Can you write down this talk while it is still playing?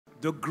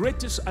The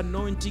greatest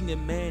anointing a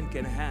man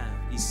can have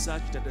is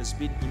such that has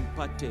been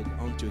imparted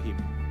unto him.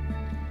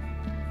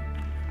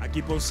 I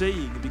keep on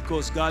saying,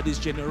 because God is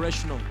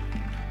generational.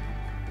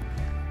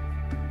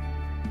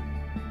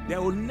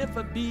 There will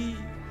never be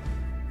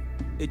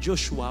a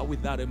Joshua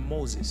without a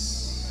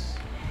Moses.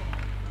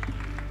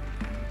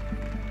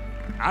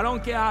 I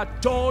don't care how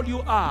tall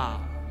you are.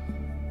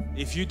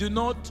 If you do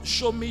not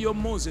show me your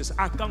Moses,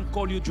 I can't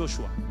call you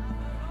Joshua.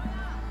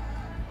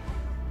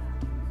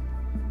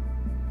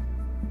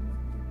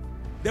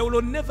 There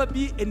will never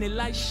be an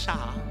Elisha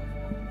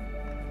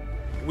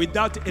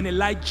without an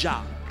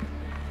Elijah.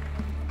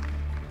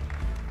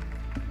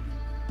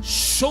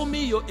 Show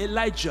me your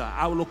Elijah,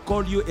 I will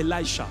call you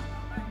Elisha.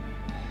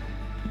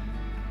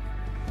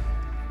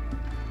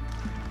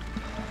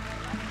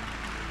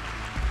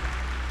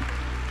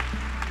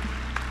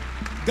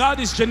 God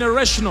is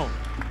generational.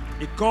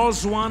 He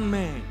calls one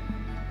man,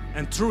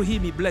 and through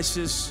him he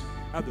blesses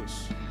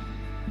others.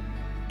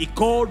 He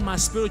called my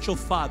spiritual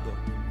father,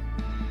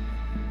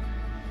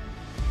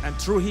 and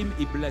through him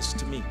he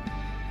blessed me.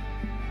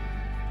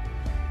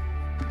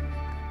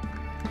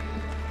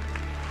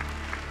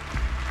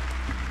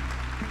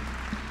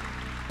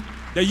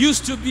 There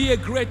used to be a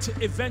great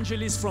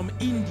evangelist from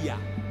India.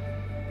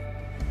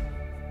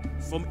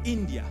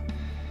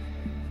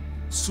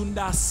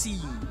 Sundar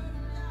Singh.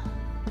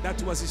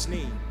 That was his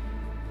name.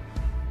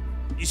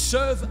 He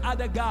served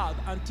other gods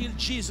until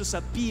Jesus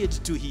appeared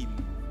to him.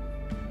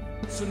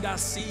 Sundar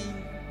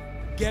Singh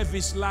gave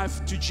his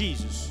life to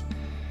Jesus.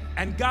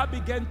 And God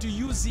began to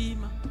use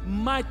him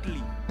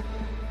mightily.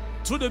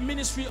 Through the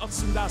ministry of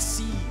Sundar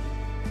Singh,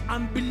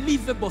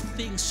 unbelievable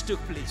things took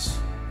place.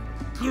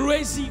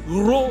 Crazy,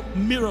 raw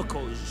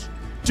miracles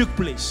took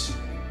place.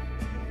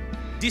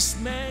 This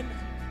man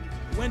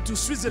went to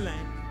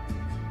Switzerland,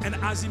 and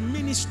as he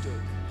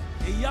ministered,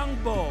 a young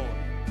boy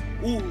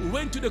who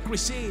went to the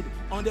crusade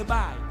on the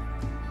bike,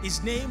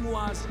 his name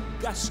was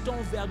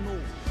Gaston Verneau,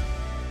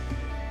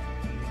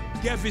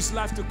 gave his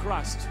life to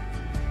Christ.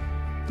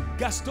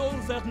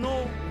 Gaston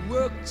Verneau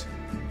worked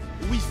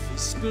with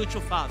his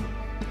spiritual father,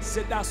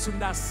 Sadhu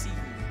Sundar Singh.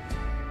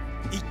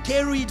 He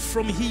carried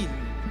from him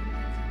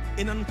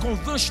an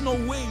unconventional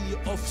way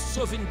of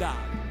serving God,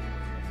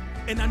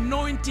 an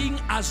anointing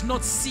as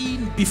not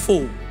seen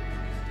before.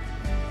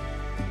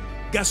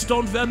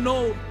 Gaston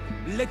Verneau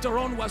later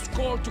on was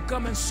called to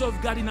come and serve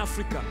God in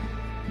Africa.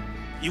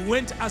 He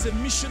went as a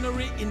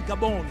missionary in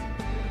Gabon,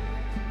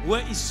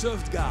 where he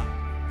served God.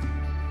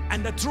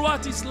 And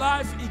throughout his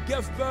life, he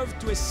gave birth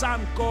to a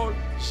son called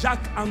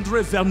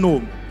Jacques-André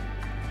Verneau.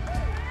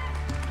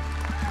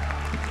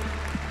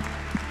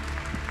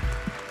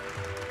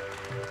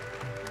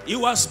 He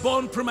was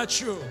born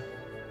premature.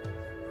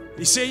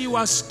 He said he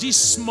was this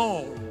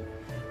small,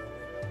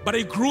 but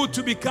he grew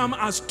to become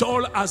as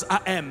tall as I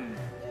am.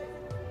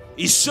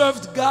 He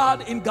served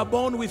God in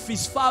Gabon with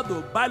his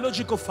father,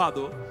 biological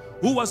father,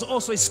 who was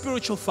also a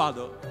spiritual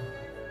father.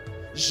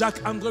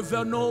 Jacques-André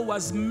Verneau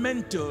was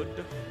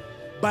mentored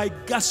by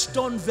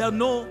Gaston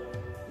Verneau,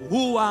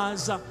 who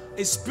was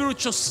a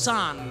spiritual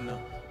son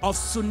of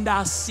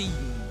Sundar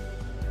Singh.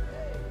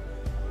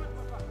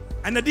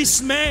 And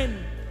this man,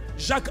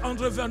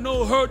 Jacques-André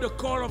Verneau, heard the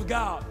call of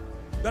God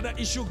that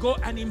he should go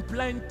and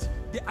implant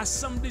the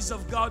assemblies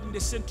of God in the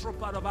central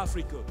part of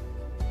Africa.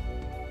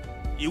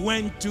 He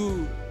went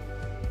to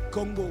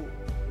Congo,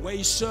 where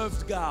he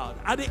served God.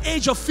 At the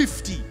age of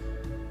 50,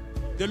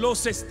 the Lord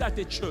said, start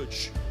a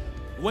church.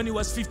 When he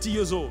was 50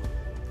 years old,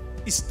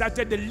 he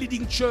started the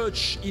leading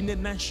church in the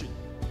nation.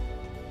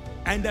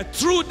 And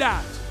through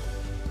that,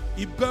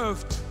 he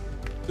birthed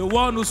the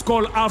one who's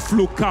called Alph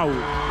Lukau.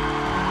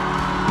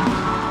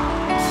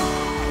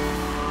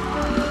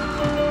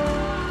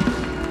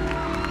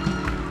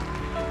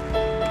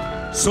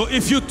 So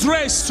if you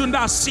trace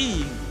Sundar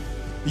Singh,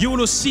 you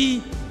will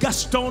see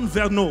Gaston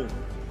Verneau.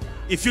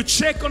 If you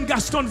check on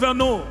Gaston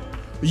Verneau,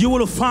 you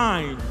will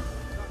find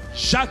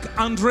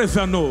Jacques-André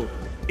Verneau.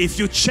 If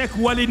you check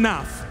well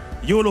enough,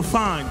 you will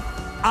find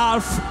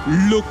Alph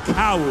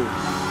Lukau.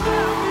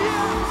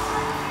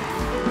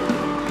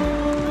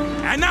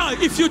 And now,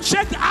 if you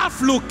check Alph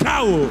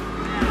Lukau,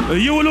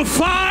 you will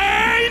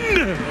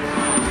find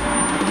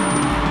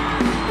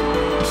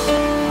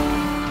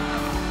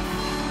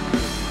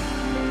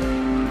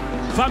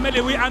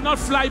family. We are not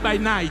fly by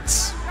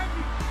night.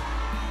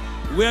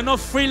 We are not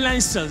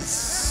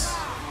freelancers.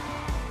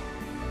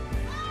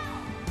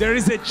 There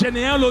is a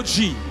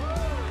genealogy.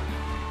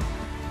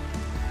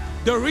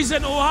 The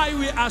reason why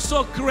we are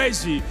so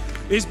crazy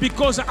is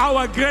because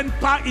our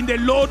grandpa in the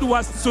Lord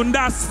was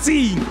Sundar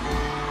Singh,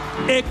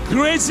 a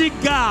crazy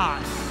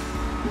guy.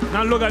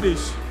 Now look at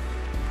this.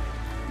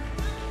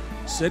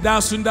 Sadhu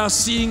Sundar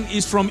Singh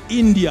is from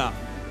India.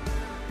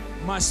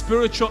 My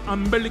spiritual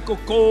umbilical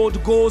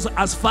cord goes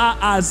as far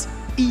as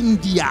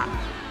India.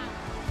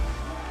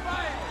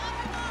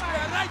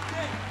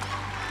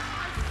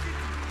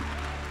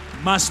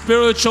 My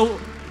spiritual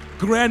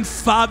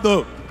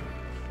grandfather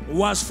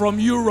was from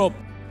Europe.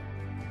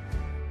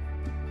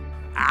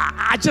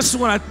 I just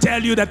want to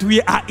tell you that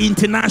we are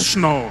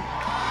international.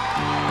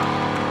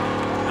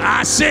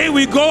 I say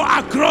we go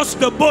across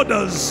the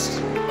borders.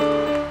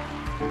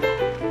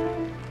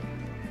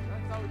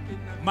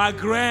 My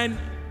grandfather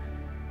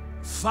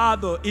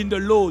in the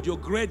Lord, your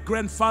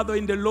great-grandfather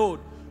in the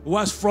Lord,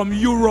 was from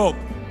Europe.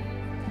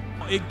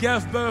 He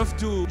gave birth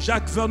to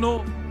Jacques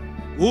Vernon,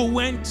 who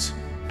went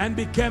and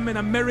became an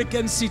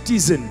American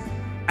citizen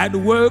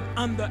and worked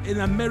under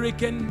an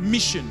American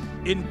mission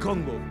in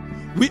Congo.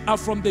 We are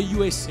from the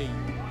USA.